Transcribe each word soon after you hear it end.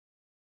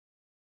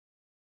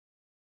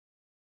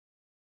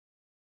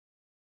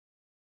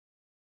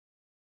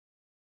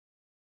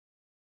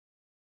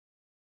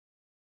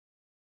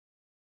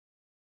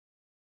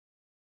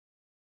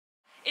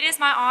It is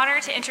my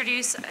honor to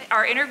introduce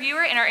our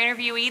interviewer and our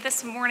interviewee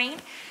this morning.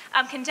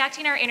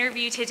 Conducting our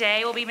interview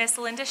today will be Ms.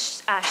 Linda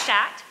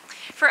Schacht.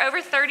 For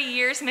over 30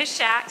 years, Ms.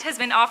 Schacht has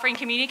been offering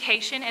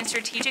communication and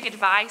strategic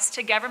advice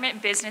to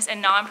government, business,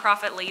 and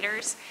nonprofit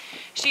leaders.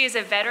 She is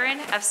a veteran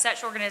of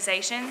such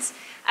organizations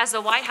as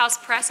the White House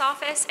Press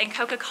Office and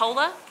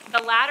Coca-Cola,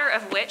 the latter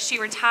of which she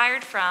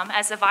retired from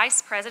as the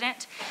Vice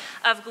President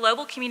of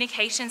Global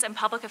Communications and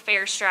Public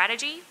Affairs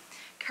Strategy.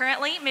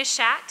 Currently, Ms.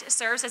 Schacht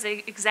serves as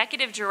the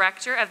Executive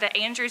Director of the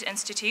Andrews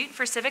Institute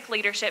for Civic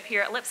Leadership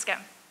here at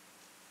Lipscomb.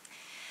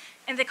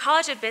 And the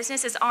College of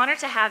Business is honored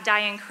to have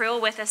Diane Creel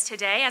with us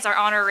today as our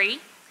honoree.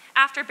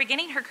 After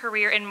beginning her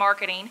career in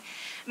marketing,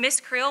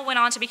 Ms. Creel went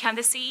on to become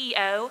the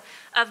CEO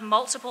of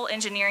multiple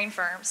engineering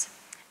firms.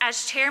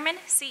 As Chairman,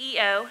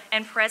 CEO,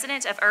 and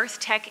President of Earth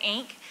Tech,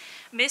 Inc.,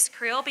 Ms.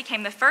 Creel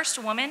became the first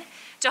woman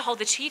to hold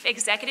the Chief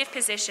Executive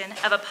position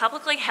of a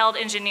publicly held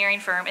engineering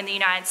firm in the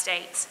United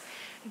States.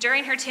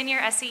 During her tenure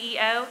as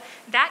CEO,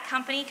 that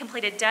company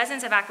completed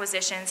dozens of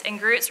acquisitions and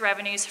grew its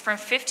revenues from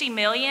 $50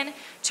 million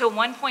to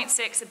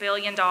 $1.6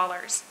 billion.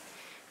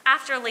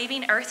 After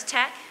leaving Earth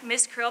Tech,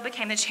 Ms. Creel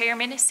became the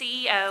Chairman,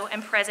 CEO,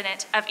 and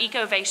President of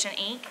Ecovation,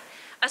 Inc.,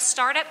 a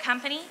startup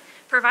company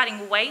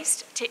providing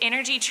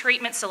waste-to-energy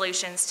treatment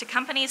solutions to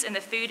companies in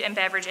the food and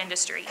beverage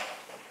industry.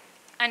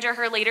 Under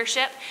her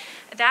leadership,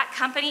 that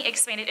company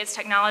expanded its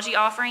technology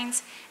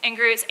offerings and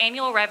grew its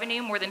annual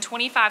revenue more than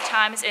 25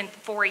 times in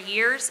 4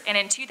 years, and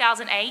in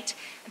 2008,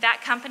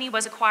 that company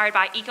was acquired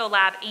by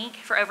Ecolab, Inc.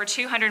 for over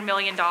 $200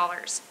 million.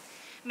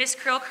 Ms.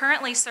 Creel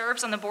currently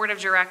serves on the board of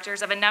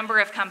directors of a number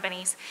of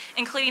companies,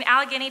 including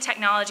Allegheny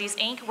Technologies,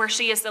 Inc., where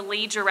she is the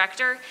lead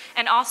director,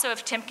 and also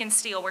of Timken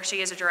Steel, where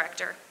she is a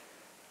director.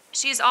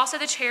 She is also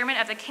the chairman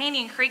of the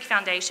Canyon Creek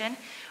Foundation,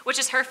 which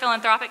is her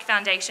philanthropic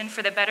foundation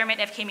for the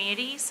betterment of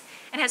communities,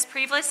 and has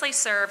previously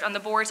served on the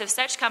boards of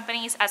such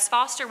companies as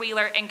Foster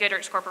Wheeler and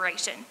Goodrich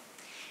Corporation.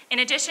 In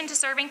addition to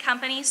serving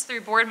companies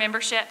through board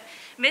membership,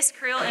 Ms.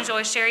 Creel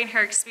enjoys sharing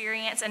her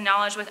experience and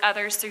knowledge with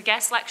others through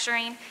guest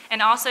lecturing,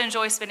 and also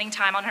enjoys spending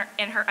time on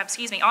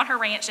her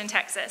ranch in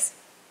Texas.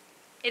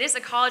 It is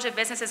the College of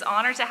Business's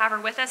honor to have her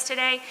with us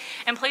today,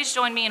 and please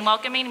join me in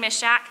welcoming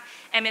Ms. Schacht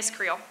and Ms.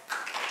 Creel.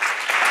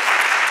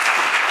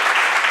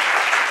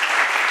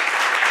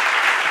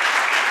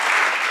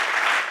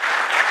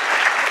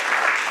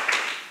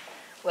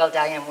 Well,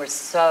 Diane, we're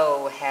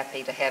so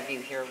happy to have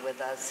you here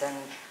with us, and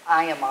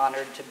I am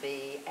honored to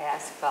be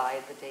asked by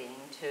the Dean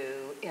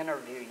to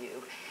interview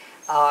you.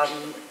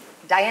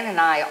 Diane and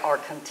I are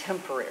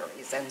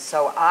contemporaries, and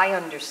so I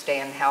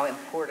understand how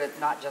important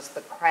not just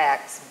the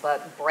cracks,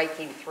 but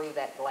breaking through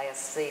that glass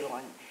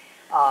ceiling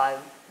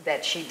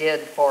that she did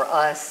for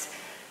us.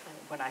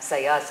 When I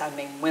say us, I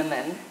mean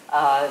women,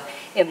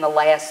 in the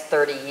last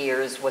 30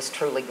 years was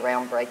truly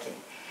groundbreaking.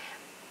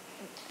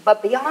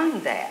 But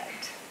beyond that,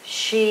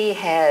 she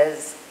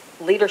has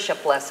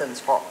leadership lessons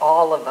for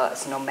all of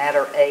us, no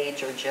matter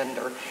age or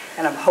gender,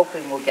 and I'm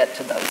hoping we'll get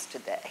to those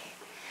today.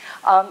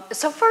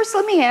 So first,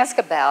 let me ask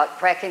about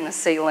cracking the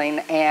ceiling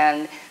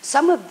and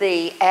some of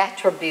the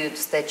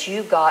attributes that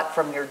you got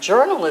from your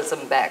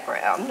journalism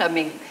background. I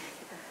mean,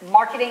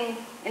 marketing,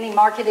 any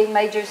marketing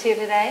majors here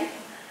today?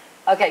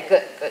 Okay,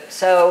 good, good.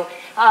 So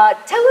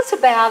tell us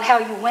about how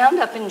you wound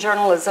up in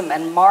journalism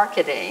and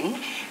marketing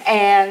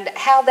and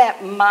how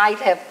that might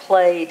have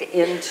played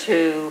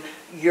into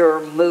your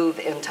move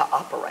into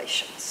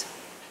operations.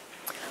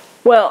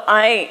 Well,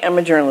 I am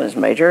a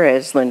journalism major,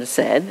 as Linda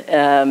said,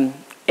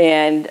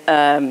 and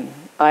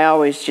I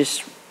always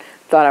just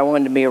thought I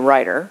wanted to be a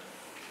writer,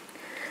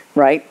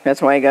 right?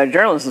 That's why I go to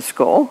journalism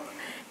school.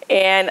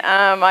 And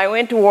I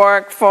went to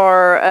work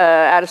for,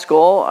 out of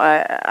school,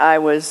 I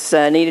was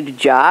needed a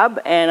job,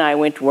 and I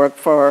went to work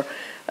for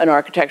an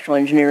architectural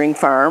engineering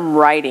firm,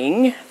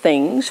 writing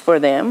things for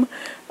them,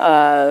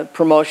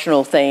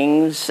 promotional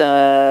things,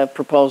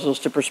 proposals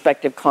to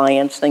prospective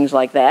clients, things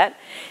like that.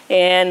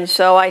 And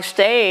so I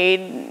stayed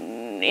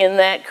in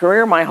that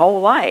career my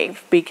whole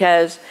life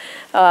because,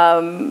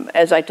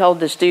 as I told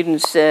the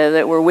students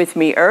that were with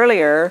me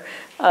earlier,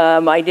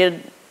 I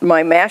did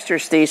my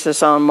master's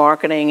thesis on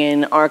marketing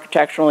and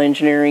architectural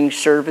engineering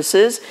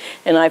services,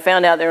 and I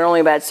found out there are only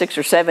about 6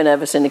 or 7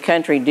 of us in the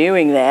country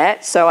doing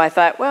that. So I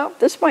thought, well,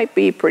 this might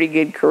be a pretty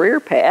good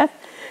career path.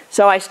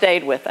 So I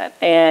stayed with it.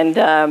 And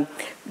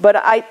but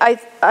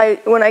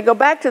when I go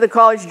back to the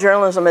College of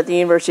Journalism at the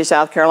University of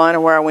South Carolina,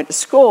 where I went to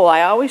school,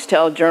 I always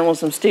tell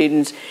journalism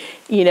students,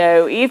 you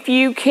know, if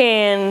you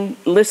can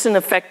listen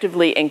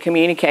effectively and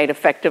communicate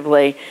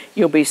effectively,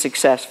 you'll be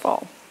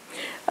successful.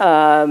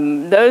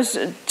 Those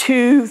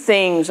 2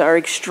 things are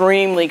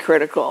extremely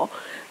critical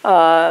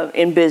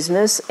in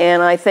business,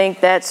 and I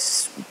think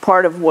that's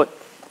part of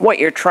what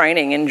your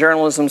training in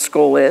journalism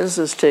school is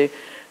to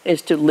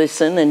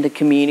listen and to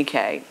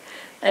communicate.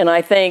 And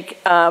I think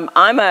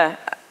I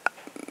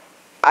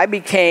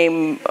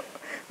became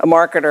a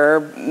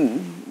marketer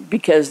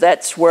because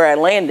that's where I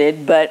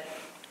landed, but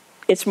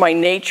it's my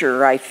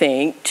nature, I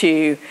think,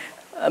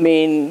 I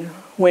mean,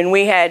 when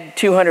we had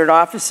 200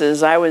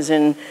 offices, I was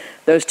in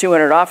those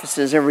 200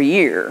 offices every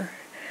year.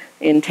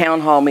 in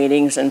town hall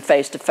meetings and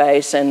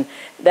face-to-face, and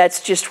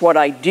that's just what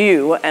I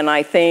do. And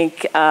I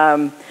think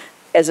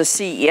as a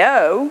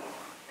CEO,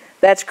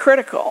 that's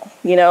critical.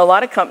 You know, a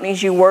lot of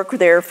companies, you work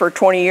there for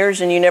 20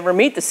 years and you never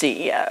meet the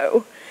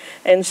CEO.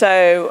 And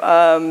so,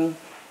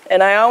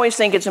 and I always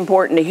think it's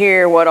important to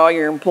hear what all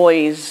your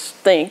employees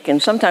think,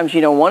 and sometimes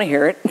you don't want to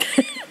hear it,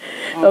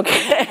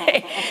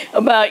 okay,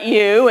 about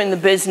you and the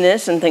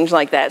business and things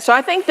like that. So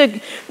I think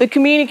the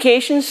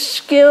communication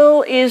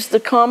skill is the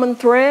common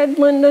thread,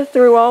 Linda,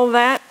 through all of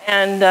that,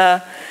 and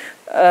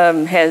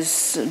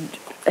has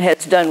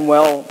done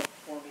well.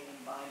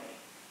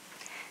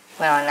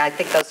 Well, and I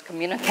think those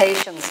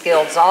communication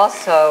skills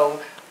also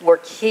were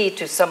key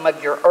to some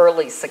of your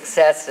early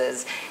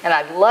successes. And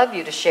I'd love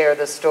you to share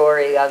the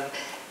story of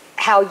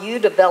how you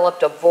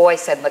developed a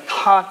voice and the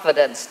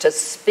confidence to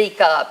speak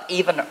up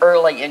even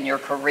early in your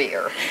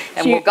career.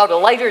 And we'll go to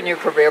later in your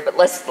career, but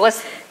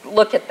let's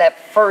look at that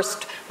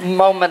first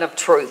moment of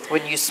truth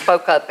when you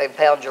spoke up and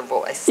found your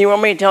voice. You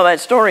want me to tell that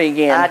story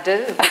again? I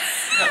do.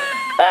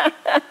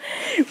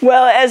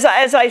 Well, as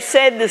I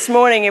said this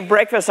morning at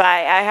breakfast,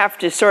 I have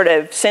to sort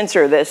of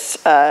censor this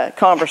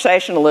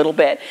conversation a little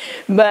bit.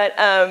 But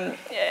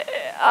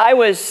I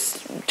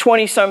was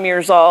 20-some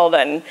years old,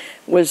 and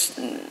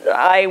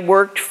I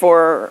worked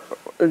for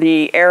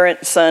the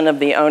errant son of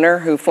the owner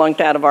who flunked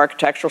out of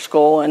architectural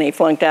school, and he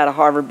flunked out of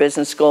Harvard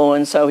Business School,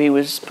 and so he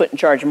was put in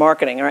charge of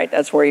marketing, right?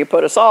 That's where you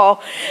put us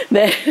all.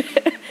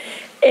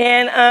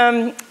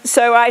 And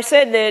so I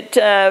said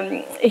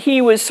that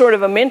he was sort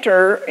of a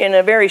mentor in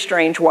a very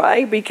strange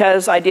way,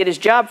 because I did his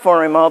job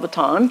for him all the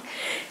time.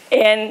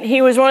 And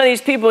he was one of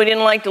these people who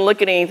didn't like to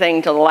look at anything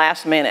until the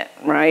last minute,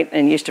 right?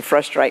 And used to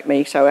frustrate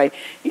me. So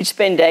he'd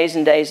spend days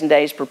and days and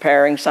days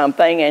preparing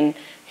something, and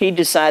he'd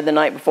decide the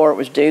night before it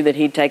was due that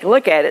he'd take a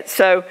look at it.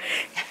 So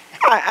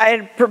I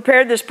had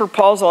prepared this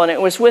proposal, and it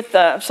was with,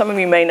 some of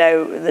you may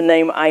know the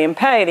name I.M.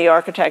 Pei, the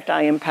architect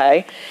I.M.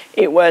 Pei.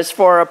 It was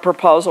for a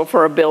proposal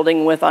for a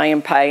building with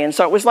I.M. Pei, and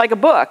so it was like a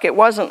book. It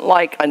wasn't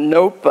like a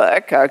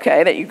notebook,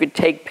 okay, that you could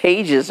take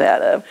pages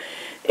out of.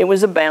 It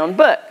was a bound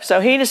book. So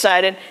he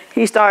decided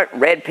he started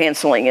red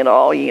penciling it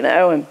all, you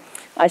know, and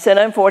I said,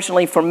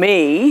 unfortunately for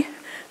me,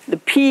 the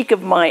peak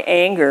of my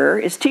anger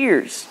is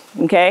tears,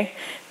 okay?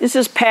 This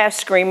is past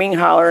screaming,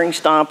 hollering,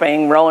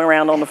 stomping, rolling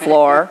around on the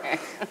floor.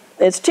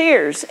 It's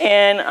tears.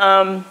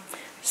 And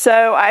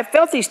so I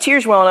felt these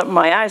tears welling up in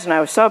my eyes, and I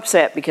was so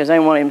upset because I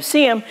didn't want him to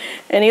see them.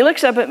 And he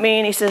looks up at me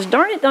and he says,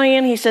 darn it,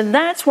 Diane, he said,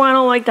 that's why I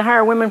don't like to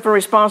hire women for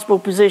responsible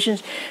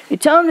positions. You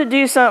tell them to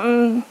do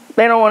something,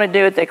 they don't want to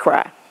do it, they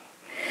cry.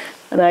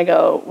 And I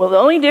go, well, the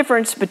only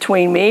difference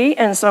between me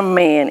and some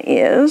man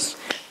is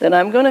that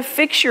I'm going to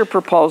fix your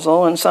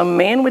proposal, and some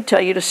man would tell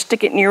you to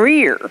stick it in your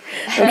ear.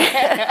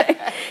 Okay?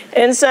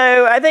 And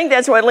so I think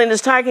that's what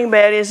Linda's talking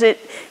about, is that,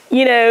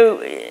 you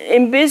know,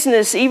 in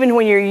business, even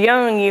when you're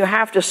young, you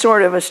have to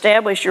sort of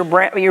establish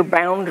your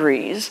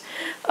boundaries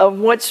of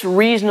what's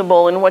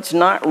reasonable and what's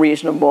not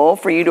reasonable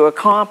for you to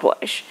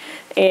accomplish,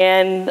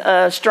 and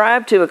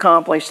strive to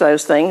accomplish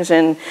those things.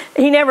 And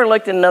he never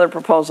looked at another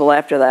proposal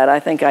after that.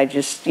 I think I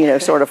just, you know,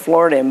 sort of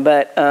floored him.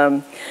 But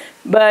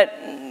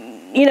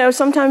you know,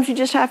 sometimes you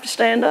just have to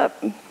stand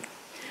up.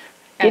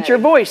 Get your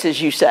voice,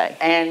 as you say.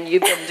 And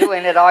you've been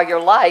doing it all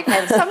your life.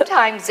 And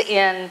sometimes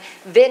in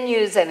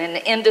venues and in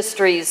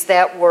industries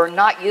that were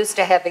not used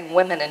to having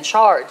women in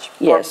charge,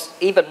 yes, or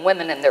even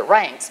women in their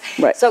ranks.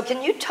 Right. So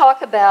can you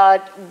talk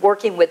about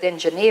working with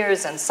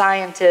engineers and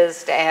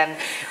scientists, and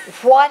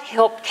what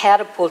helped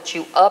catapult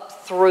you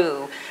up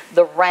through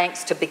the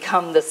ranks to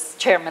become the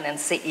chairman and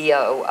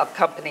CEO of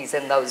companies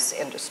in those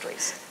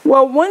industries?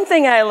 Well, one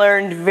thing I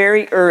learned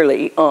very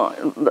early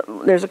on,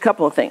 there's a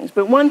couple of things,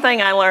 but one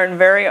thing I learned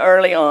very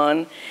early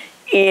on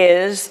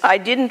is I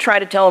didn't try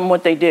to tell them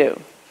what they do,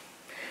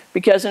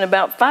 because in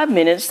about 5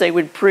 minutes they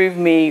would prove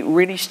me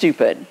really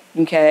stupid,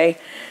 okay?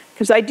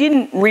 Because I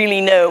didn't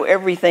really know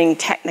everything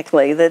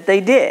technically that they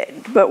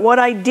did. But what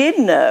I did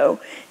know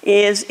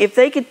is if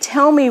they could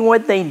tell me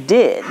what they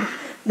did,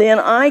 then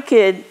I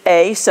could,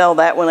 A, sell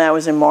that when I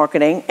was in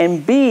marketing,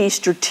 and B,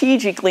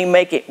 strategically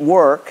make it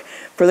work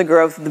for the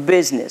growth of the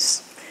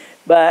business.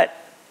 But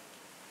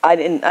I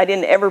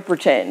didn't ever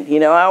pretend. You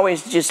know, I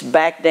always just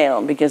backed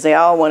down because they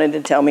all wanted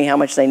to tell me how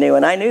much they knew,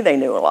 and I knew they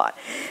knew a lot.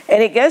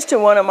 And it goes to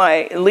one of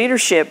my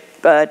leadership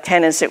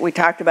tenets that we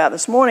talked about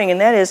this morning, and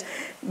that is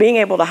being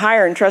able to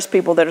hire and trust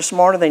people that are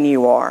smarter than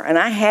you are. And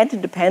I had to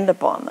depend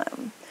upon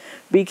them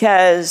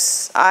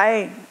because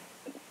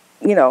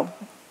you know,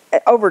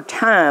 over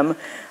time,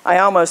 I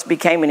almost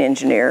became an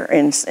engineer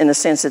in the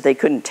sense that they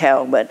couldn't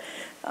tell, but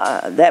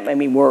that made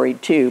me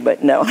worried too,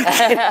 but no.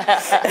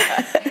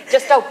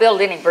 Just don't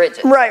build any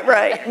bridges. Right.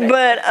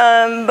 But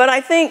I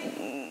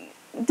think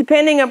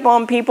depending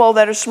upon people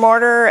that are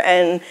smarter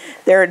and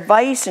their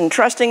advice and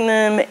trusting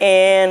them,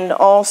 and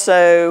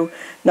also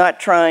not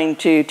trying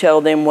to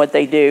tell them what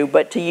they do,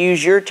 but to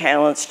use your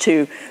talents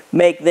to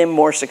make them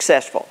more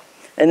successful.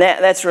 And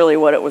that's really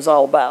what it was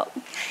all about.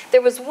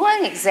 There was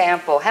one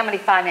example. How many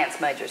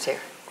finance majors here?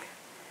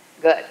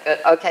 Good, good.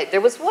 Okay, there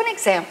was one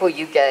example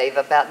you gave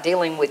about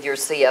dealing with your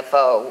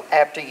CFO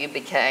after you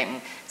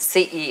became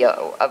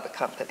CEO of a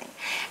company.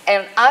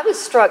 And I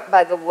was struck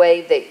by the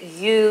way that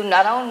you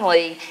not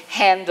only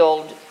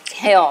handled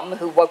him,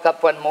 who woke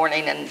up one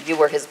morning and you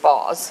were his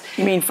boss.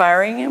 You mean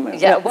firing him?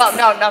 Yeah, well,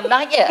 no,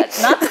 not yet.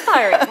 Not the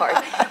firing part.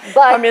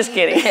 But, I'm just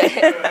kidding.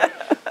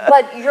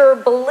 But your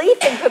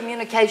belief in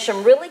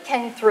communication really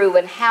came through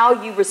in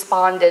how you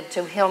responded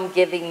to him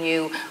giving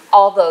you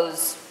all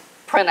those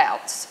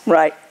printouts.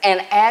 Right.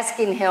 And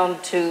asking him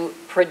to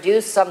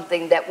produce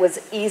something that was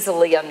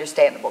easily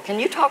understandable.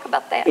 Can you talk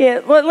about that? Yeah,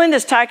 what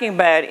Linda's talking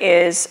about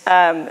is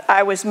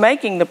I was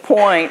making the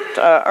point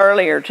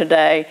earlier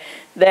today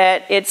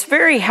that it's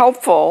very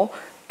helpful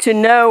to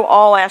know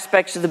all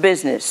aspects of the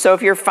business. So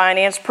if you're a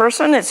finance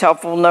person, it's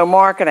helpful to know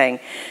marketing.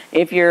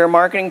 If you're a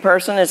marketing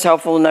person, it's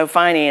helpful to know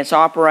finance,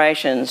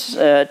 operations,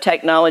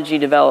 technology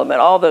development,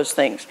 all those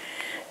things.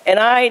 And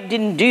I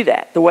didn't do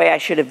that the way I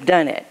should have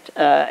done it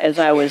as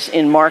I was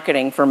in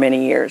marketing for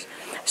many years.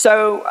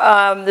 So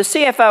the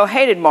CFO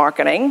hated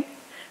marketing.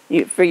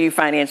 For you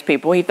finance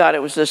people, he thought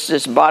it was just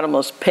this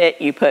bottomless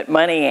pit you put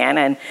money in,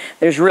 and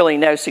there's really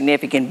no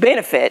significant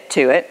benefit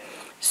to it.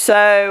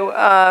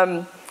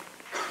 So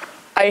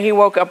he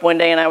woke up one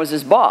day and I was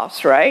his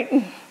boss,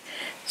 right?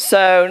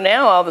 So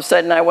now all of a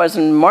sudden I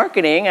wasn't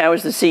marketing, I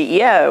was the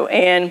CEO.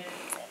 And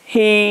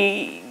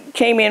he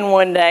came in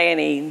one day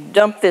and he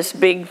dumped this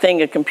big thing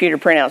of computer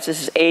printouts.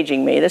 This is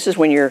aging me. This is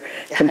when your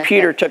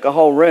computer took a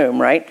whole room,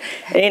 right?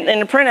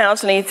 And the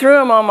printouts, and he threw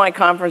them on my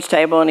conference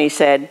table and he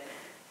said,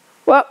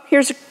 well,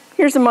 here's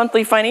the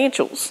monthly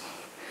financials.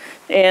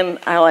 And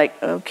I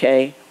like,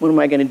 okay, what am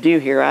I going to do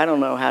here? I don't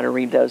know how to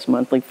read those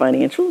monthly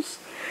financials,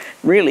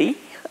 really.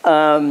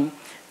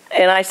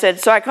 And I said,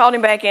 so I called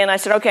him back in. I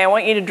said, okay, I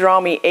want you to draw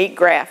me 8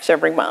 graphs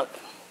every month.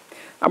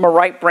 I'm a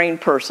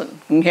right-brained person,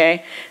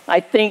 okay?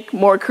 I think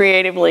more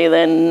creatively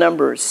than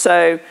numbers.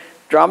 So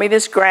draw me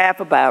this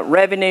graph about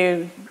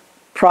revenue,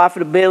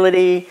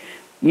 profitability,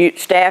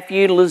 staff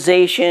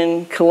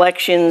utilization,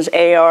 collections,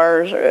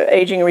 ARs,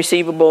 aging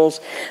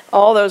receivables,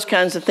 all those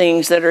kinds of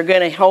things that are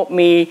going to help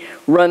me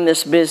run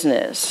this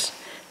business.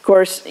 Of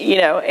course, you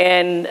know,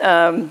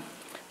 and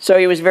so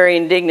he was very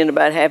indignant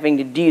about having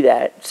to do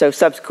that. So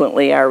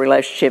subsequently, our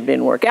relationship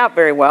didn't work out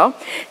very well.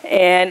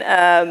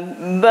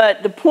 And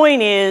but the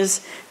point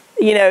is,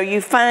 you know,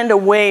 you find a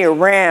way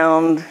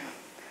around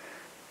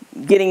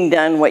getting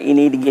done what you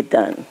need to get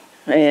done.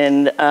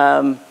 And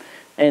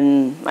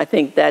I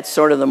think that's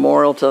sort of the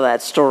moral to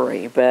that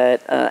story.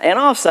 But and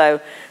also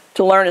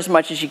to learn as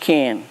much as you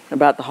can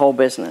about the whole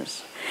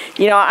business.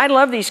 You know, I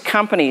love these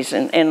companies,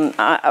 and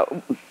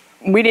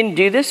we didn't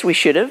do this. We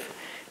should have.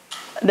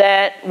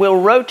 That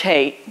will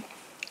rotate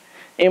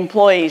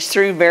employees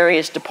through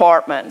various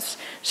departments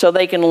so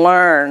they can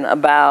learn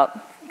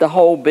about the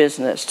whole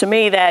business. To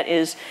me, that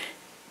is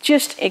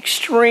just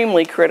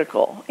extremely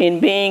critical in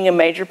being a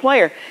major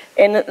player.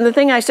 And the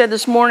thing I said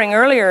this morning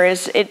earlier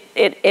is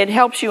it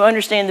helps you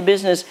understand the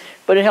business,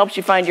 but it helps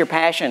you find your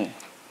passion.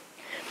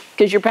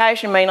 Because your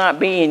passion may not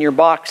be in your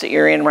box that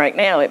you're in right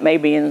now. It may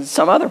be in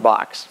some other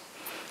box.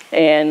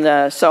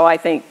 And so I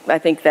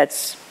think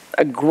that's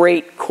a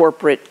great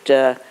corporate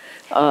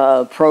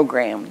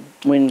program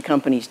when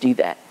companies do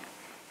that.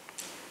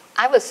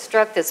 I was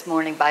struck this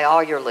morning by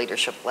all your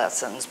leadership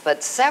lessons,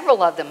 but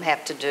several of them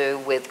have to do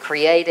with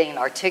creating,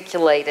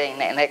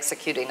 articulating, and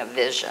executing a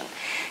vision.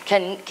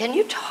 Can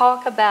you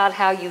talk about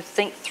how you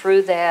think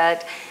through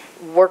that,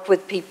 work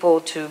with people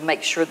to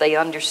make sure they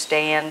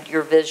understand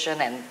your vision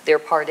and their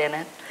part in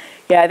it?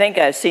 Yeah, I think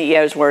a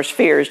CEO's worst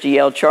fear is to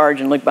yell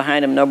charge and look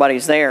behind him,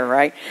 nobody's there,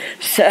 right?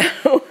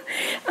 So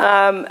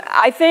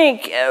I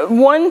think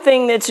one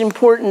thing that's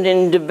important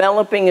in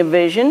developing a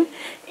vision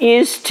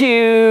is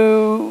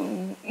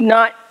to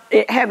not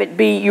have it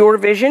be your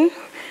vision,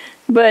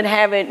 but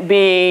have it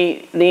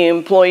be the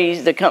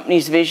employees, the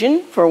company's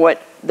vision for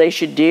what they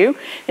should do.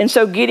 And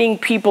so getting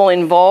people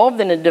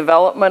involved in the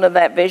development of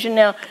that vision.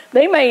 Now,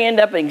 they may end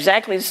up at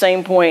exactly the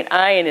same point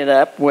I ended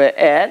up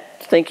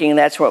at, thinking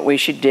that's what we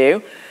should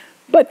do.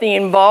 But the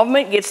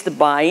involvement gets the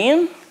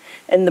buy-in,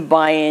 and the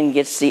buy-in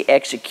gets the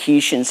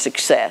execution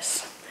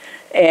success.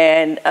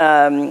 And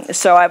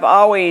so I've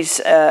always,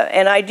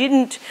 and I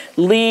didn't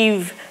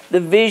leave the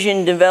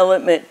vision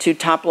development to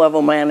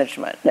top-level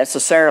management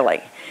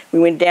necessarily. We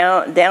went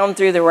down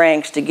through the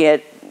ranks to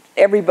get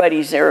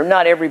everybody's, or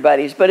not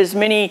everybody's, but as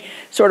many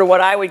sort of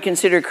what I would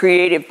consider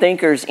creative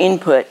thinkers'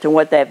 input to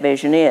what that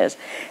vision is.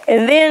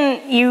 And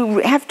then you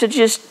have to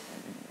just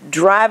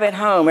drive it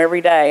home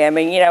every day. I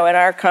mean, you know, in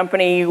our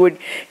company, you would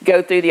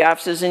go through the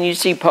offices and you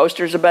see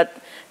posters about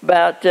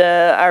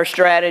our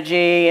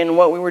strategy and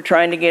what we were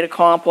trying to get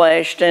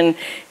accomplished, and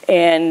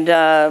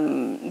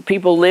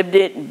people lived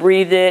it,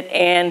 breathed it,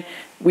 and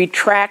We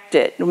tracked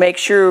it to make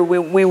sure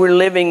we were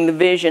living the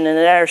vision and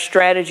that our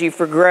strategy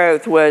for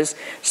growth was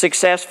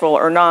successful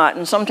or not.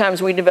 And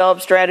sometimes we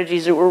developed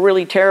strategies that were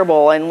really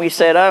terrible, and we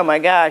said, oh my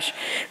gosh,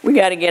 we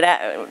got to get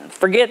out,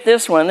 forget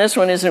this one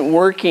isn't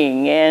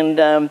working.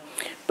 And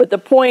but the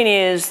point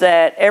is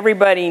that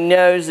everybody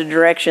knows the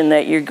direction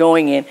that you're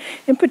going in,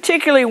 and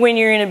particularly when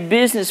you're in a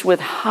business with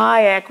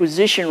high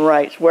acquisition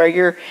rates where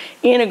you're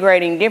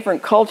integrating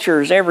different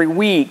cultures every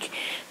week.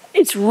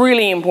 It's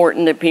really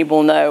important that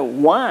people know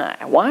why.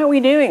 Why are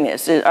we doing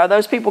this? Are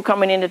those people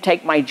coming in to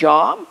take my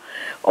job?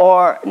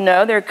 Or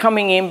no, they're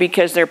coming in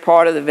because they're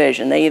part of the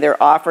vision. They either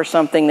offer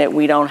something that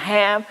we don't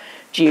have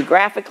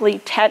geographically,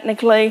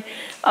 technically,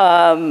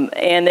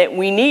 and that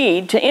we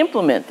need to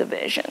implement the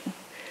vision.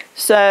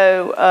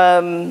 So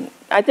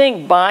I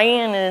think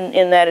buy-in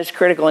in that is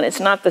critical, and it's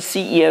not the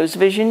CEO's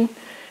vision,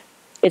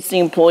 it's the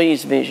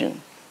employee's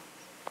vision.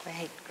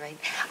 Great, great.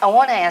 I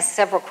want to ask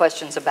several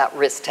questions about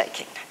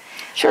risk-taking.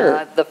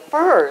 Sure. The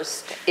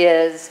first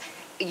is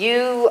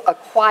you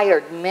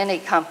acquired many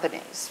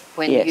companies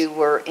when Yes. you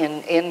were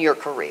in your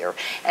career,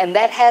 and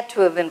that had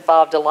to have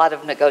involved a lot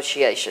of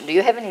negotiation. Do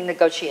you have any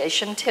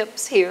negotiation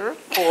tips here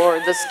for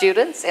the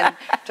students in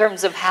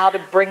terms of how to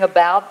bring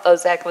about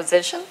those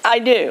acquisitions? I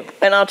do,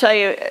 and I'll tell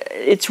you,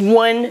 it's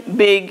one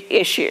big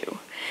issue.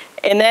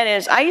 And that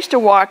is, I used to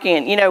walk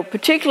in, you know,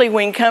 particularly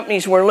when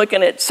companies were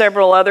looking at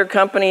several other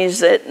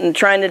companies and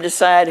trying to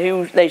decide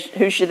who they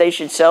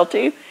should sell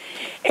to.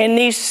 And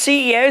these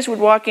CEOs would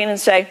walk in and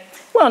say,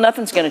 well,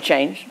 nothing's going to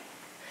change.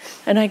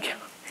 And I go,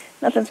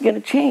 nothing's going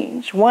to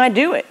change. Why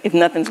do it if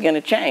nothing's going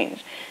to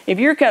change? If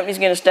your company's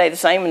going to stay the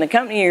same and the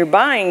company you're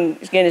buying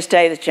is going to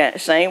stay the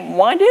same,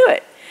 why do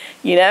it?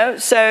 You know,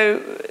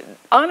 so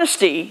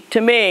honesty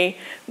to me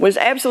was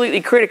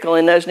absolutely critical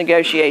in those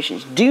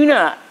negotiations. Do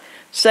not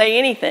say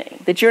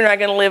anything that you're not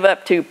going to live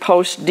up to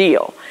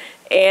post-deal.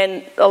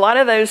 And a lot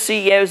of those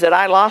CEOs that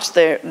I lost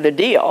the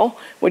deal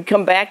would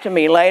come back to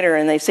me later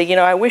and they say, you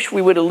know, I wish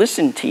we would have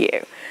listened to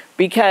you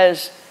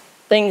because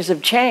things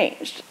have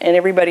changed and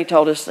everybody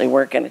told us they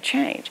weren't going to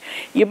change.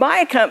 You buy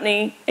a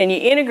company and you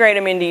integrate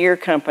them into your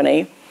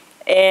company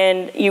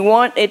and you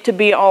want it to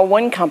be all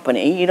one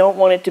company. You don't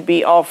want it to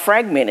be all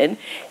fragmented.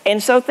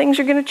 And so things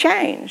are going to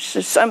change.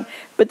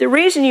 But the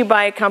reason you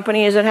buy a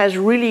company is it has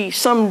really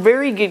some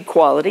very good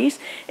qualities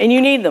and you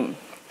need them.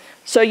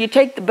 So you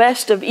take the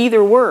best of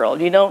either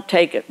world. You don't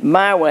take it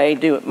my way,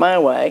 do it my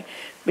way,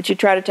 but you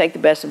try to take the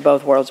best of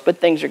both worlds, but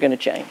things are going to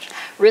change.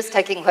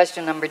 Risk-taking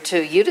question number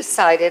 2. You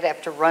decided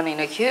after running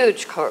a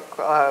huge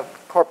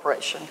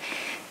corporation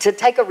to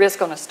take a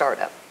risk on a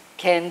startup.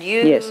 Can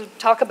you Yes.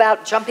 talk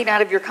about jumping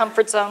out of your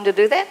comfort zone to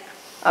do that?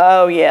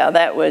 Oh, yeah,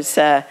 that was,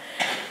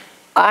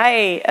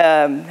 I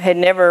had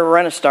never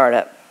run a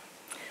startup.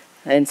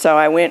 And so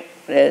I went,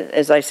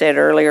 as I said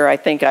earlier, I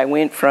think I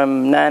went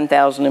from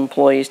 9,000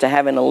 employees to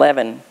having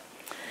 11.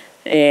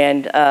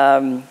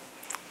 And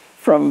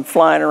from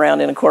flying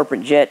around in a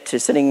corporate jet to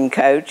sitting in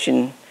coach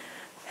and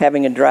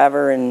having a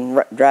driver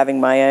and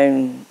driving my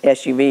own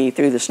SUV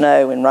through the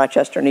snow in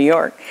Rochester, New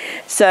York.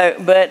 So,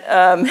 but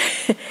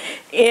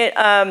it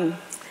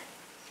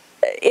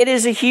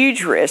is a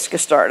huge risk, a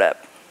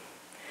startup.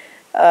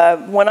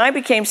 When I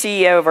became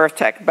CEO of Earth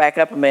Tech, back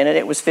up a minute,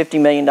 it was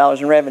 $50 million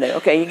in revenue.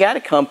 Okay, you got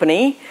a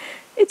company,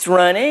 it's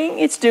running,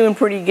 it's doing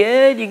pretty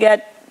good. You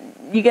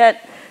got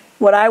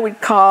what I would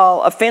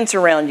call a fence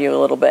around you a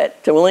little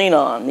bit to lean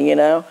on, you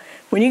know.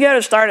 When you go to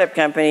a startup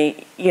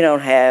company, you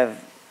don't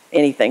have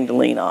anything to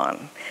lean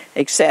on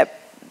except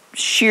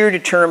sheer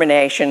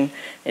determination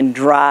and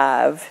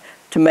drive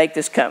to make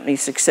this company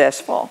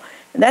successful.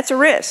 And that's a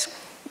risk,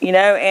 you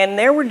know, and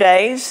there were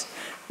days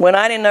when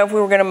I didn't know if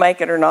we were going to make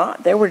it or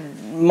not. There were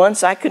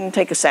months I couldn't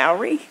take a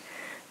salary,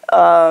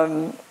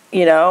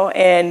 you know,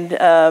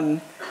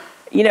 and,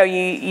 you know,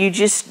 you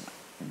just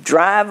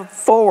drive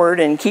forward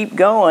and keep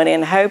going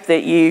and hope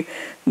that you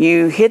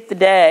hit the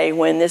day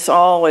when this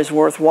all is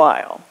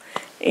worthwhile.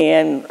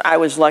 And I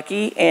was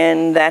lucky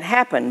and that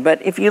happened.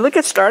 But if you look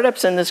at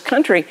startups in this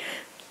country,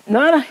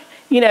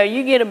 you know,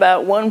 you get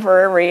about 1 for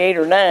every 8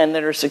 or 9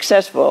 that are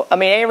successful. I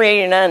mean, every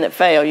 8 or 9 that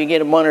fail, you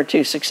get 1 or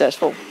 2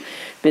 successful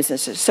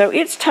businesses. So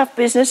it's tough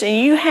business, and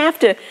you have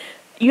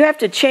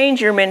to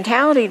change your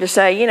mentality to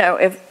say, you know,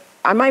 if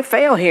I might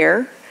fail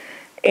here,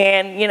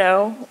 and you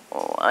know,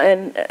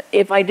 and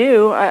if I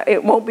do,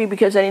 it won't be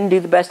because I didn't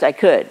do the best I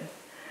could.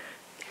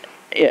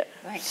 Yeah.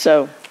 Right.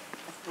 So,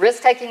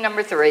 risk-taking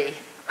number 3.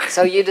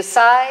 So you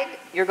decide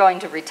you're going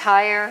to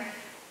retire.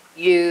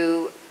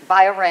 You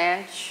buy a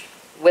ranch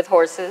with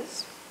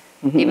horses,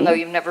 even though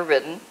you've never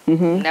ridden,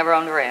 never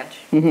owned a ranch.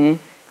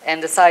 And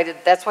decided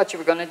that's what you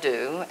were going to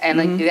do, and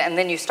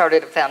then you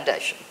started a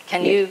foundation.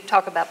 Can you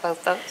talk about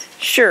both those?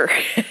 Sure.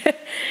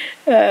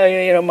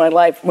 You know, my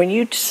life, when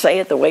you say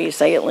it the way you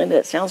say it, Linda,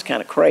 it sounds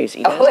kind of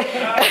crazy. Now, wait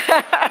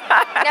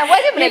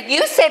a minute.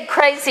 You said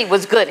crazy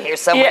was good here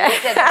somewhere. Yeah. You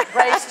said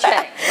grace change.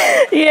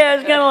 Right? Yeah,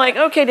 it's kind of like,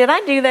 okay, did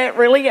I do that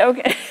really?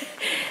 Okay.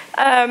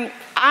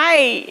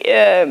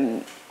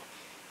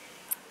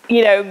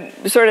 You know,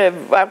 sort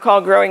of, I've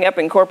called growing up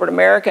in corporate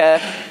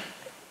America,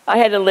 I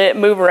had to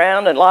move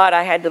around a lot.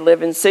 I had to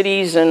live in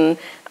cities, and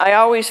I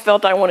always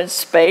felt I wanted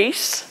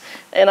space.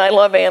 And I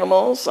love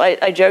animals.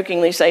 I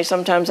jokingly say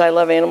sometimes I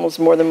love animals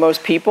more than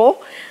most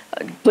people.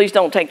 Please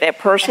don't take that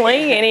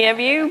personally, any of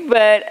you.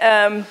 But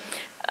and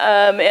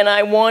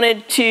I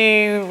wanted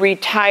to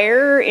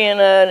retire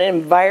in an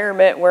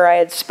environment where I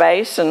had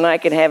space and I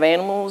could have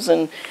animals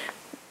and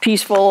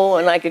peaceful,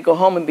 and I could go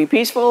home and be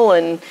peaceful,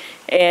 and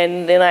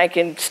then I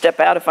can step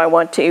out if I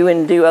want to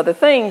and do other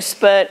things.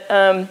 But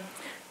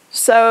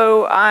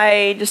so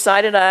I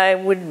decided I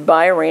would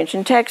buy a ranch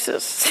in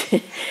Texas.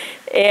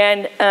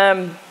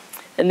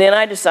 And then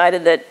I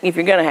decided that if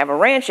you're going to have a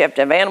ranch, you have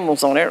to have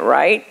animals on it,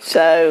 right?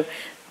 So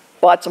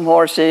bought some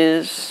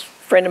horses.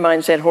 A friend of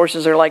mine said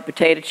horses are like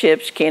potato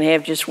chips. You can't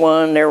have just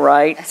one. They're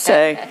right.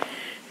 So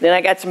then I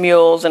got some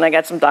mules, and I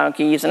got some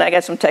donkeys, and I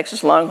got some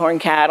Texas Longhorn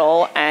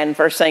cattle. And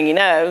first thing you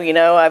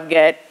know, I've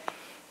got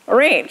a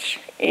ranch.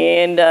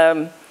 And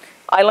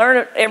I learn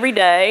it every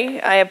day.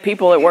 I have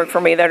people that work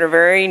for me that are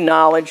very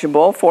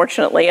knowledgeable,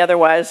 fortunately.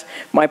 Otherwise,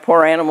 my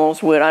poor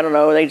animals would, I don't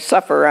know, they'd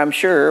suffer, I'm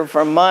sure,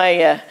 from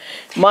my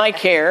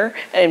care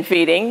and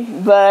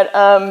feeding. But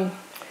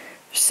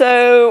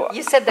so...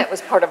 You said that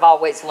was part of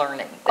always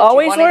learning.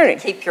 Always learning.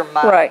 To keep your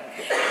mind. Right.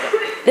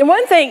 The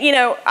one thing,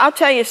 I'll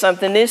tell you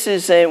something. This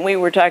is, we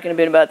were talking a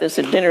bit about this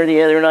at dinner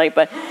the other night,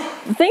 but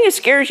the thing that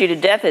scares you to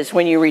death is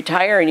when you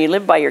retire and you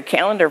live by your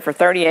calendar for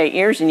 38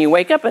 years and you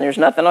wake up and there's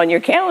nothing on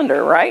your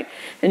calendar, right?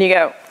 And you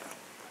go,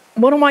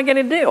 what am I going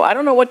to do? I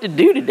don't know what to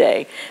do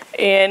today.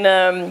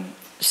 And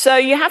so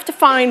you have to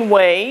find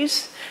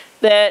ways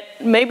that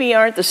maybe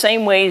aren't the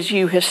same ways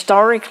you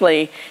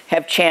historically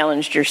have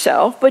challenged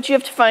yourself, but you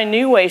have to find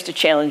new ways to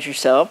challenge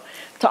yourself,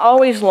 to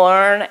always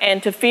learn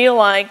and to feel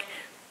like,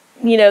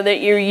 that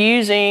you're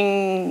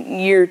using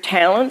your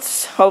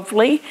talents,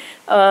 hopefully,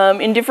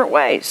 in different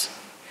ways.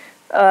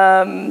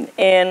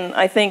 And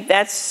I think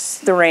that's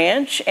the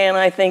ranch, and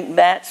I think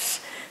that's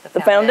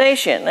the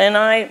foundation. And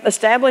I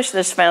established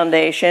this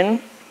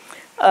foundation.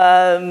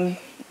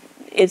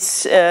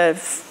 It's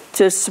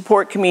to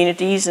support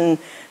communities and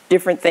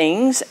different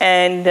things,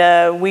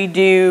 and we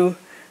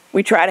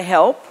try to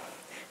help,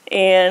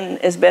 and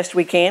as best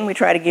we can, we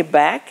try to give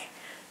back.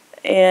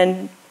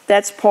 And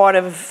that's part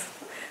of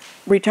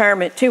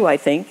retirement too, I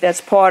think.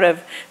 That's part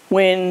of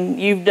when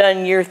you've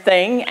done your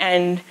thing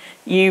and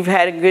you've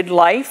had a good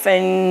life,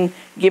 and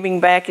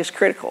giving back is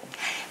critical.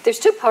 There's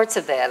two parts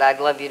of that I'd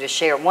love you to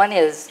share. One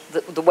is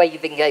the way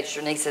you've engaged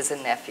your nieces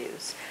and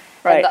nephews.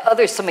 Right. And the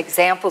other, some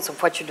examples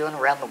of what you're doing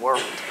around the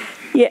world.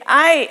 Yeah,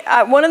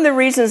 I one of the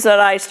reasons that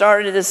I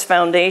started this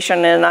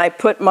foundation and I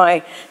put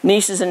my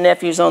nieces and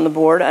nephews on the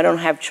board, I don't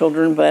have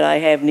children, but I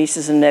have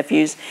nieces and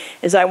nephews,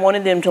 is I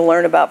wanted them to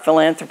learn about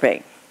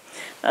philanthropy.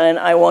 And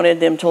I wanted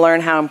them to learn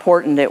how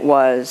important it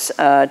was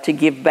to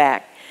give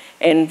back.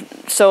 And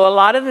so a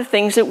lot of the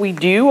things that we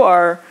do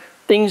are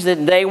things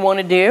that they want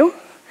to do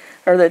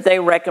or that they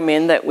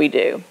recommend that we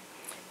do.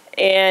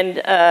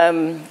 And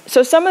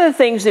so some of the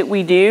things that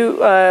we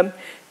do,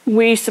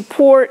 we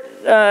support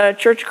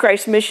Church of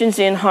Christ Missions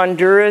in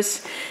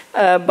Honduras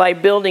by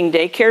building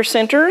daycare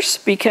centers,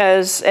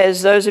 because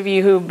as those of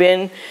you who've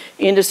been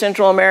into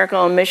Central America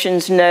on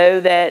missions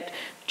know that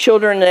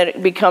children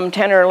that become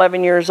 10 or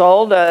 11 years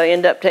old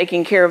end up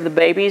taking care of the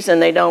babies, and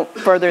they don't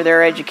further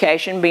their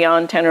education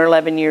beyond 10 or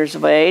 11 years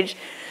of age.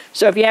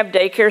 So if you have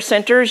daycare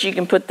centers, you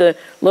can put the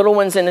little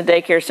ones in the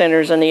daycare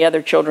centers, and the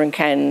other children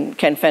can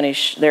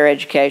finish their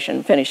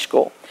education, finish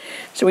school.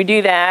 So we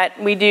do that.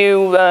 We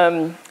do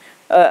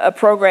a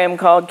program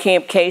called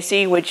Camp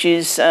Casey, which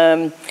is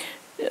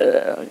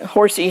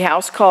horsey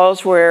house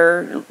calls,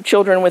 where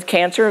children with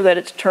cancer, that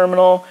it's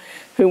terminal,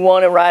 who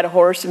want to ride a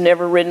horse, have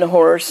never ridden a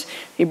horse.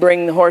 You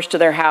bring the horse to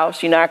their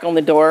house, you knock on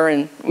the door,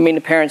 and the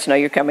parents know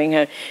you're coming.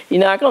 You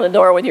knock on the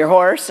door with your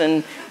horse,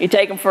 and you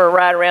take them for a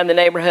ride around the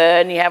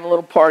neighborhood, and you have a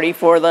little party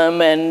for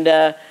them,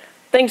 and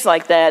things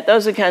like that.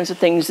 Those are the kinds of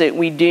things that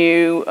we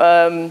do.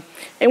 And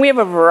we have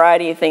a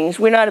variety of things.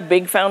 We're not a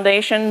big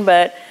foundation,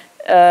 but,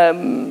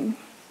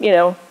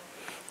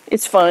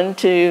 it's fun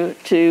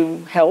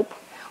to help.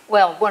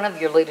 Well, one of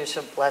your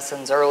leadership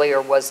lessons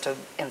earlier was to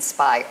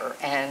inspire,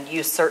 and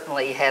you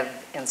certainly have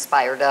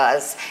inspired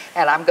us.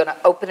 And I'm going to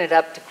open it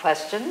up to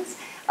questions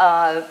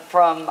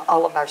from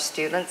all of our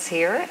students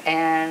here.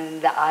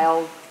 And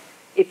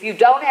if you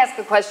don't ask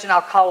a question,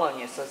 I'll call on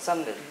you. So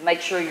make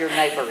sure your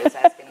neighbor is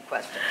asking a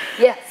question.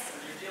 Yes?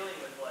 When you're dealing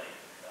with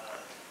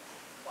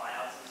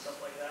buyouts and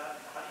stuff like that,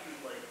 how do you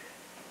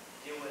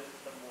deal with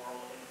the moral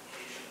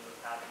implications of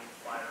having to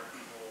fire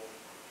people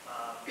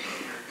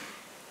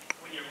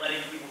when you're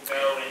letting people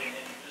go, and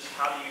just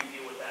how do you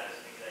deal with that as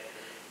an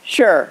executive?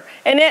 Sure.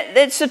 And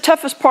it's the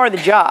toughest part of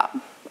the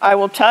job, I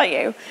will tell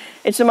you.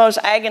 It's the most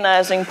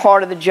agonizing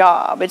part of the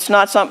job. It's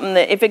not something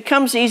that, if it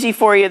comes easy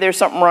for you, there's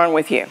something wrong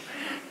with you,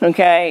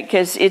 okay?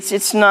 Because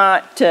it's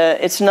not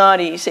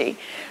easy.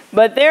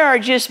 But there are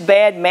just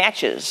bad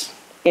matches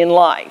in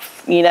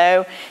life,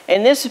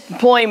 and this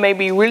employee may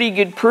be a really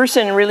good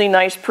person, really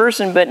nice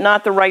person, but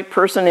not the right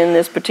person in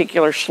this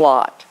particular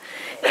slot.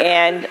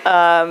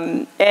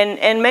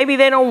 And maybe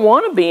they don't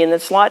want to be in the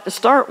slot to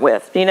start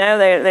with. You know,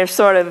 they're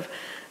sort of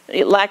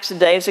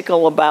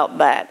lackadaisical about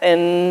that,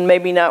 and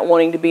maybe not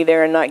wanting to be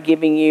there and not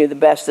giving you the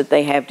best that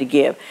they have to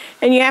give.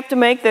 And you have to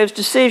make those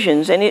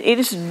decisions, and it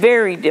is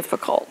very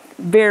difficult,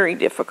 very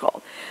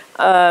difficult.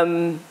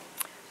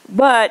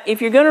 But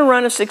if you're going to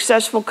run a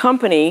successful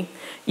company,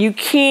 you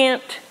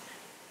can't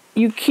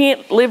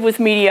live with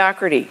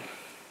mediocrity.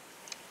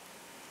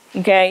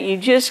 Okay, you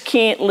just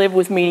can't live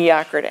with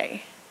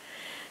mediocrity.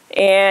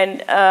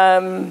 And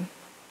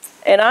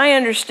I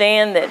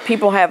understand that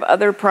people have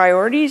other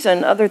priorities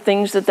and other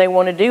things that they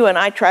want to do, and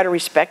I try to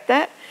respect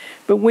that.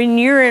 But when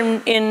you're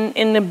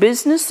in the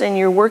business and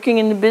you're working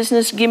in the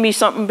business, give me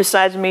something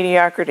besides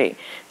mediocrity.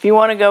 If you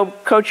want to go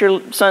coach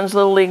your son's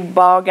Little League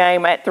ball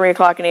game at 3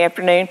 o'clock in the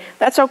afternoon,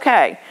 that's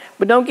okay.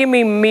 But don't give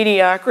me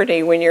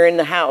mediocrity when you're in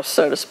the house,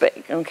 so to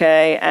speak,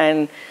 okay?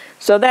 And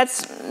so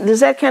does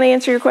that kind of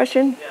answer your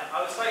question? Yeah,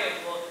 I was talking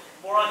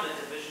more on the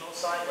divisional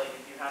side, like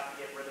if you have to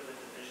get rid of a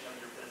division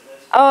of your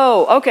business.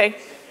 Oh, okay. Yeah.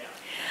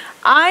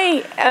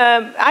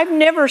 I've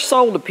never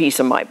sold a piece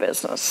of my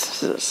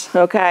business,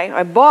 okay?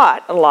 I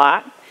bought a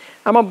lot.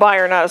 I'm a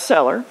buyer, not a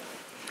seller.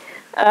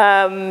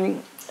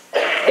 And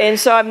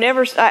so I've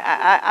never,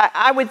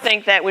 I would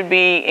think that would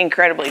be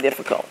incredibly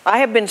difficult. I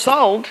have been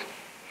sold,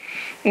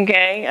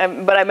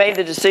 okay, but I made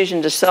the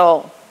decision to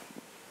sell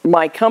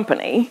my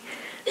company,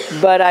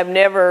 but I've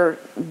never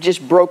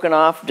just broken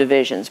off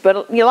divisions.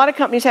 But a lot of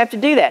companies have to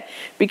do that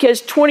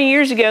because 20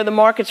 years ago, the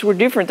markets were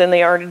different than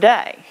they are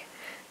today.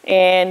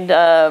 And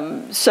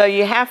so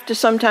you have to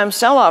sometimes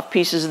sell off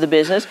pieces of the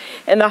business.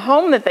 And the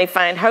home that they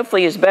find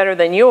hopefully is better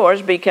than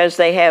yours because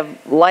they have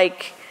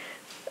like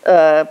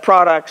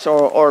products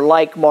or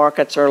like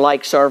markets or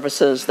like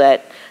services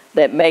that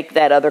make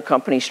that other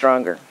company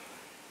stronger.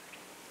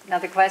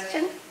 Another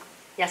question?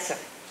 Yes, sir.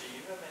 Do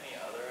you have any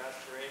other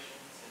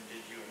aspirations, and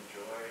did you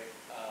enjoy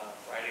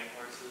riding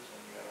horses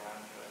when you got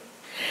around to it?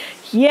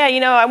 Yeah,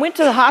 you know, I went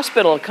to the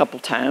hospital a couple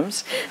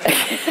times.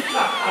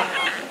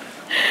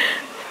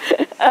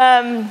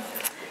 I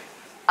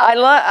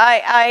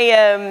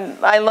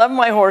love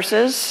my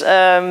horses.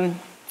 I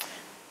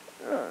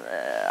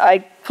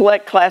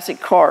collect classic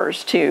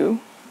cars too.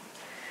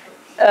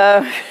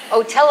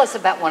 Oh, tell us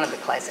about one of the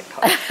classic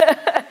cars.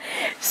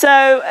 So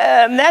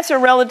that's a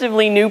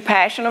relatively new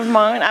passion of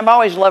mine. I've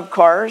always loved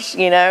cars,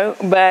 you know,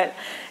 but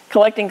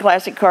collecting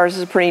classic cars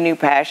is a pretty new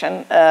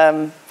passion.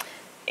 So,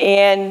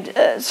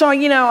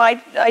 you know,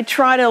 I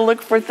try to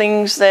look for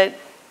things that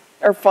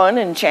are fun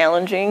and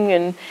challenging,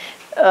 and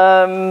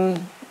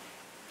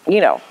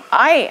you know,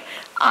 I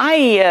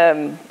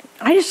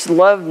just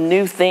love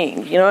new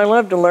things. You know, I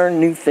love to learn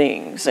new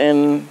things,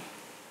 and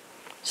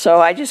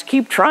so I just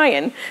keep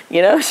trying.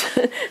 You know,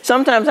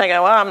 sometimes I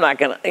go, well, I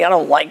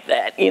don't like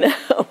that. You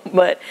know,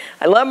 but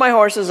I love my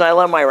horses. And I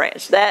love my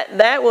ranch.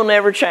 That will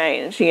never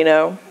change. You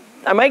know,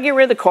 I might get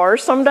rid of the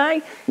cars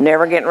someday.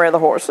 Never getting rid of the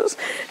horses.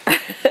 I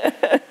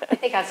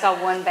think I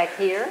saw one back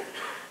here.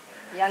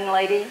 Young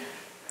lady.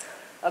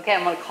 Okay,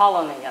 I'm going to call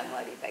on the young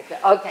lady back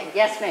there. Okay,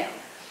 yes, ma'am.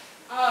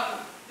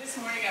 This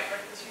morning at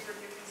breakfast, you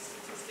reviewed the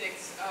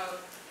statistics of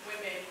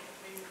women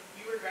when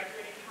you were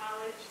graduating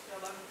college, the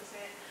 11%,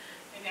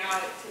 and now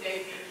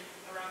today being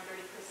around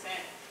 30%.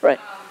 Right.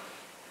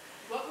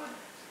 What would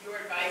your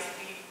advice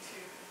be to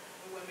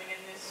the women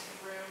in this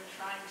room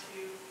trying to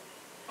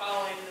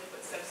follow in the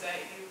footsteps that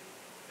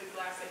the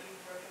glass that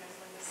you've broken, as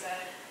Linda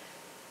said?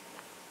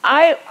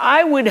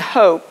 I would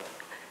hope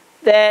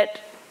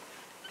that,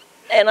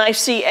 and I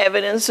see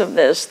evidence of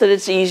this, that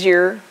it's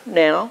easier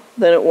now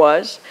than it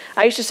was.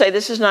 I used to say,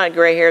 this is not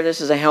gray hair,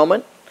 this is a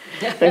helmet.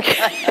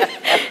 Okay.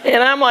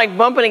 And I'm like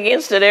bumping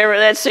against it,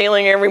 that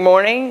ceiling every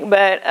morning.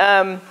 But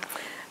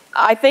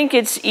I think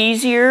it's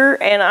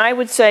easier, and I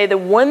would say the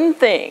one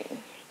thing,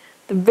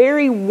 the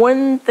very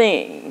one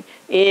thing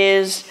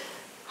is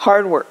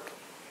hard work.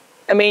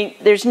 I mean,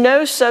 there's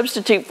no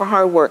substitute for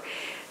hard work.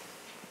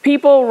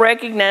 People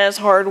recognize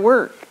hard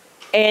work,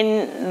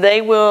 and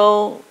they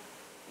will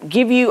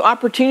give you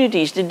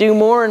opportunities to do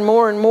more and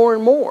more and more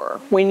and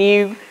more when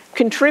you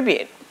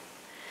contribute.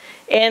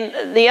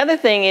 And the other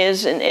thing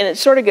is, and it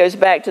sort of goes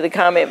back to the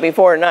comment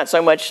before, not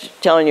so much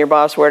telling your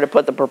boss where to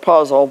put the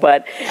proposal,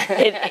 but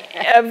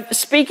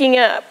speaking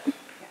up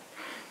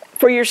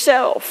for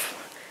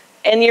yourself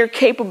and your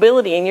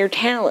capability and your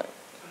talent.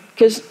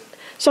 Because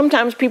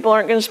sometimes people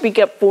aren't going to speak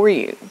up for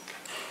you.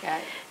 Okay.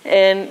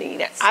 And you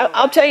know,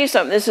 I'll tell you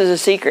something, this is a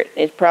secret.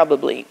 It's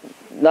probably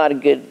not a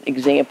good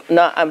example.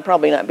 I'm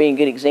probably not being a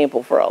good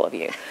example for all of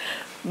you.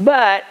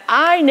 But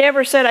I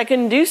never said I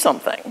couldn't do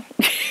something.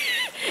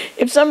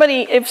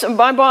 If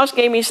my boss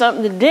gave me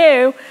something to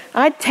do,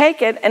 I'd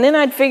take it and then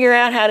I'd figure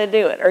out how to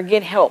do it or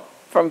get help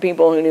from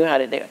people who knew how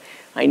to do it.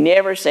 I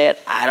never said,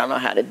 I don't know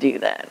how to do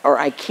that or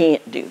I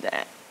can't do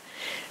that.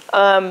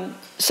 And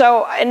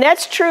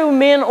that's true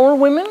men or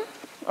women,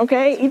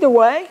 okay, either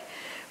way.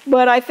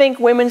 But I think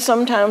women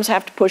sometimes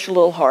have to push a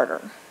little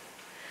harder.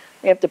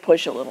 They have to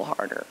push a little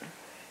harder.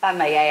 If I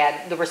may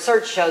add, the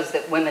research shows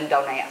that women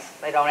don't ask.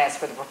 They don't ask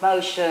for the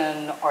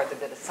promotion or the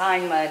good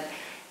assignment.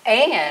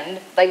 And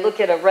they look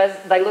at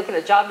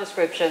a job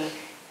description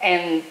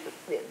and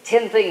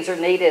 10 things are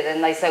needed,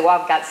 and they say,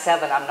 well, I've got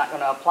 7, I'm not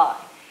going to apply.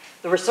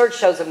 The research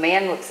shows a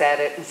man looks at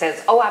it and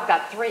says, oh, I've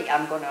got 3,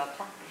 I'm going to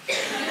apply.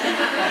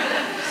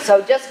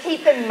 So just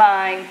keep in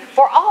mind,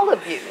 for all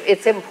of you,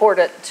 it's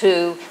important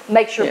to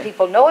make sure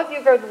people know of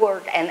your good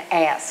work and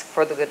ask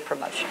for the good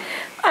promotion.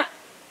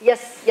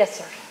 Yes, sir.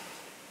 So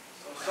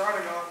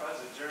starting off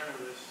as a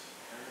journalist,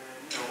 and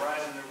then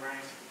rising the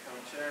ranks to become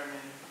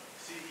chairman,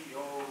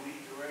 CEO,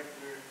 lead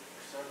director,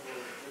 for several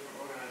different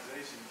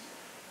organizations,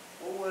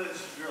 what was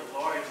your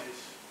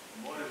largest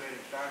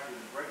motivating factor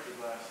to break the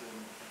glass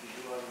ceiling to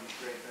do all these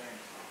great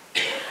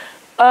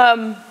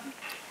things?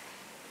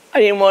 I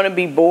didn't want to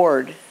be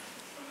bored.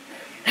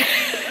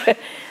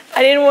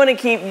 I didn't want to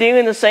keep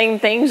doing the same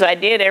things I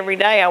did every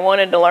day. I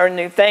wanted to learn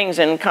new things,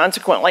 and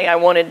consequently, I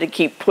wanted to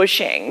keep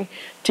pushing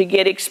to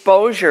get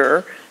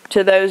exposure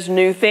to those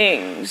new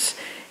things.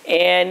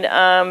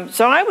 And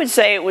so I would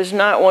say it was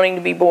not wanting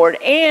to be bored,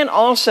 and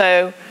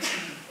also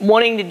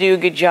wanting to do a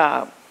good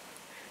job.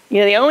 You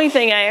know, the only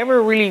thing I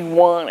ever really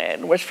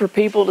wanted was for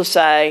people to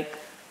say,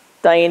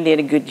 Diane did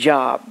a good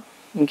job.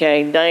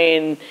 Okay,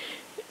 Diane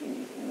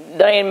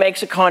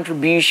makes a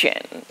contribution.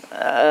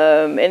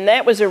 And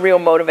that was a real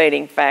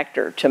motivating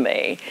factor to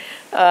me.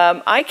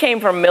 I came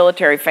from a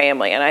military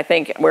family, and I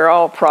think we're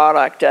all a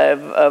product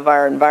of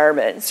our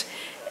environments.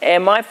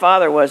 And my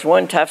father was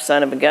one tough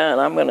son of a gun,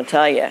 I'm going to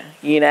tell you.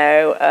 You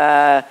know,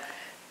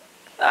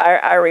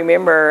 I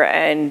remember,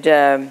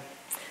 and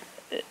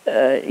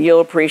you'll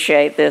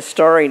appreciate this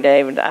story,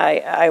 David.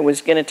 I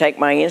was going to take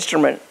my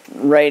instrument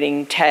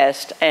rating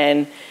test,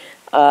 and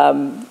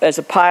as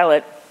a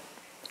pilot,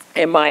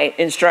 and my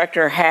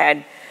instructor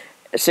had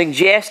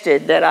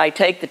suggested that I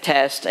take the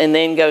test and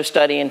then go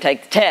study and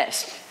take the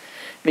test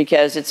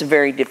because it's a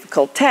very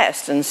difficult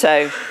test. And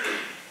so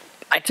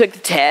I took the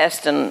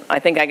test, and I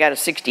think I got a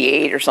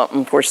 68 or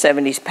something for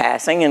 70s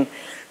passing. And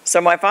so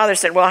my father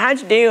said, well,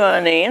 how'd you do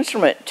on the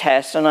instrument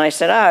test? And I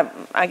said,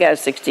 I got a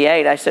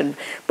 68. I said,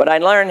 but I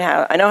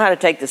know how to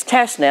take this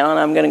test now, and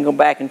I'm going to go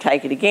back and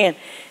take it again.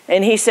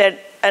 And he said,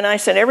 and I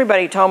said,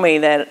 everybody told me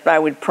that I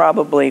would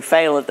probably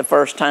fail it the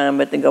first time,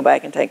 but then go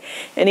back and take.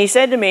 And he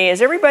said to me, is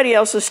everybody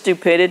else's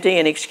stupidity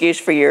an excuse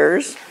for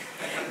yours?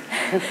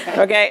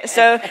 Okay,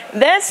 so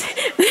that's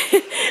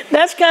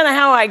kind of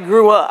how I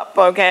grew up,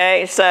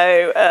 okay?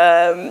 So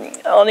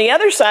on the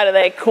other side of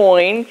that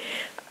coin,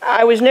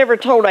 I was never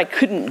told I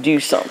couldn't do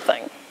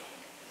something,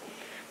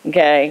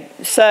 okay?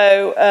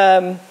 So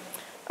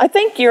I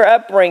think your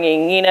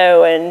upbringing, you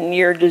know, and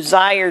your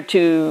desire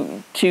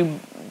to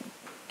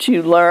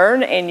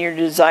learn, and your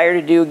desire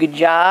to do a good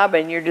job,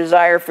 and your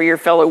desire for your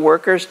fellow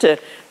workers to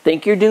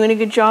think you're doing a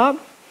good job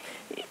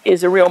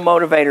is a real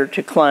motivator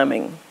to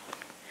climbing.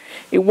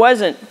 It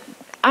wasn't,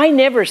 I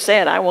never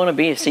said I want to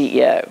be a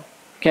CEO,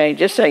 okay,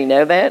 just so you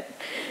know that.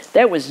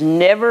 That was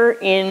never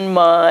in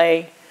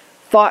my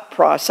thought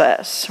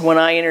process when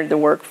I entered the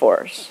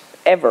workforce,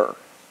 ever.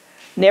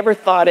 Never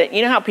thought it.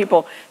 You know how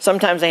people,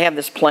 sometimes they have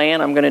this plan,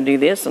 I'm going to do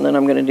this, and then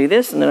I'm going to do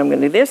this, and then I'm going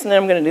to do this, and then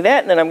I'm going to do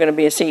that, and then I'm going to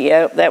be a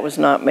CEO. That was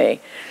not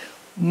me.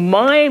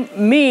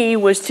 Me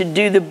was to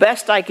do the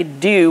best I could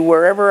do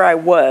wherever I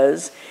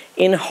was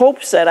in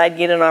hopes that I'd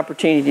get an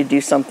opportunity to do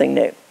something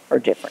new or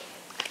different.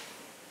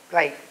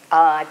 Great.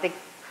 I think,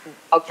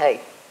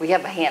 okay, we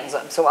have hands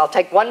up, so I'll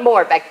take one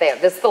more back there.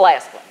 This is the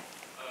last one.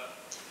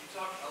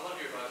 I love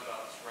your advice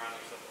about surrounding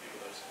yourself with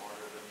people that are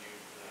smarter than you,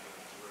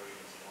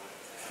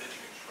 and that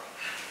you can trust.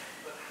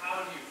 But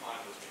how do you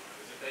find those people?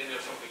 Because if they know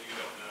something you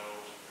don't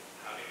know,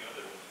 how do you know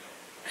they don't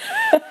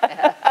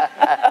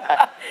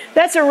know?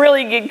 That's a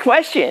really good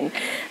question.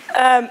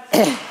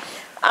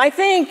 I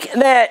think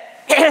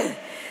that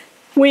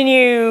when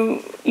you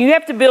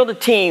have to build a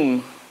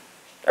team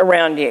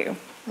around you,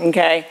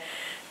 okay?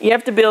 You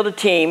have to build a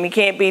team. You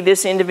can't be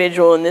this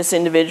individual and this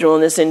individual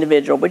and this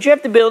individual, but you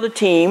have to build a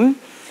team,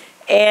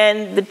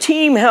 and the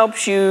team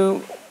helps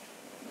you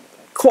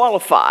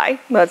qualify,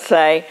 let's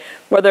say,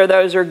 whether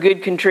those are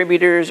good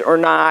contributors or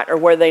not, or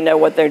whether they know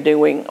what they're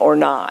doing or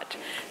not.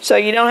 So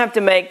you don't have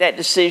to make that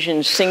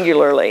decision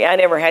singularly. I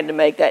never had to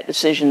make that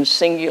decision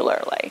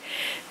singularly.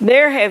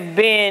 There have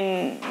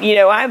been, you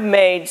know, I've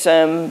made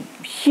some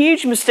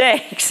huge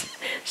mistakes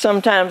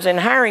sometimes in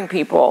hiring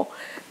people.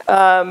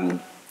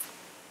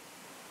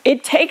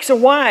 It takes a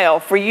while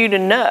for you to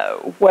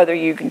know whether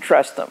you can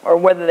trust them or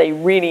whether they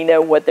really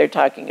know what they're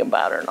talking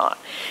about or not.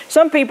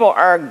 Some people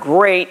are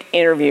great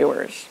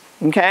interviewers,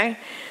 okay?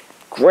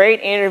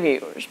 Great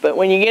interviewers. But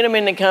when you get them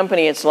in the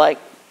company, it's like,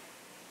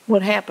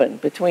 what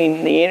happened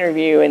between the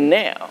interview and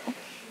now?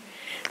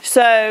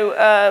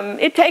 So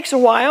it takes a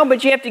while,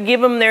 but you have to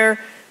give them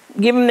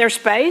their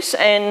space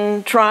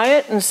and try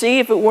it and see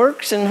if it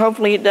works, and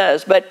hopefully it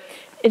does. But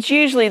it's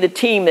usually the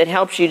team that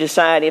helps you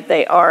decide if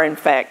they are in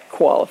fact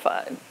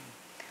qualified.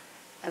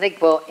 I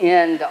think we'll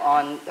end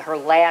on her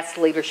last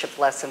leadership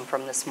lesson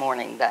from this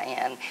morning,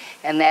 Diane,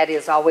 and that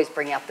is always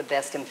bring out the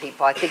best in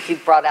people. I think you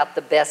brought out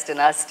the best in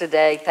us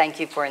today. Thank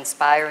you for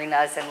inspiring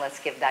us, and let's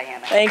give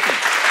Diane a hand. Thank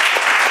you.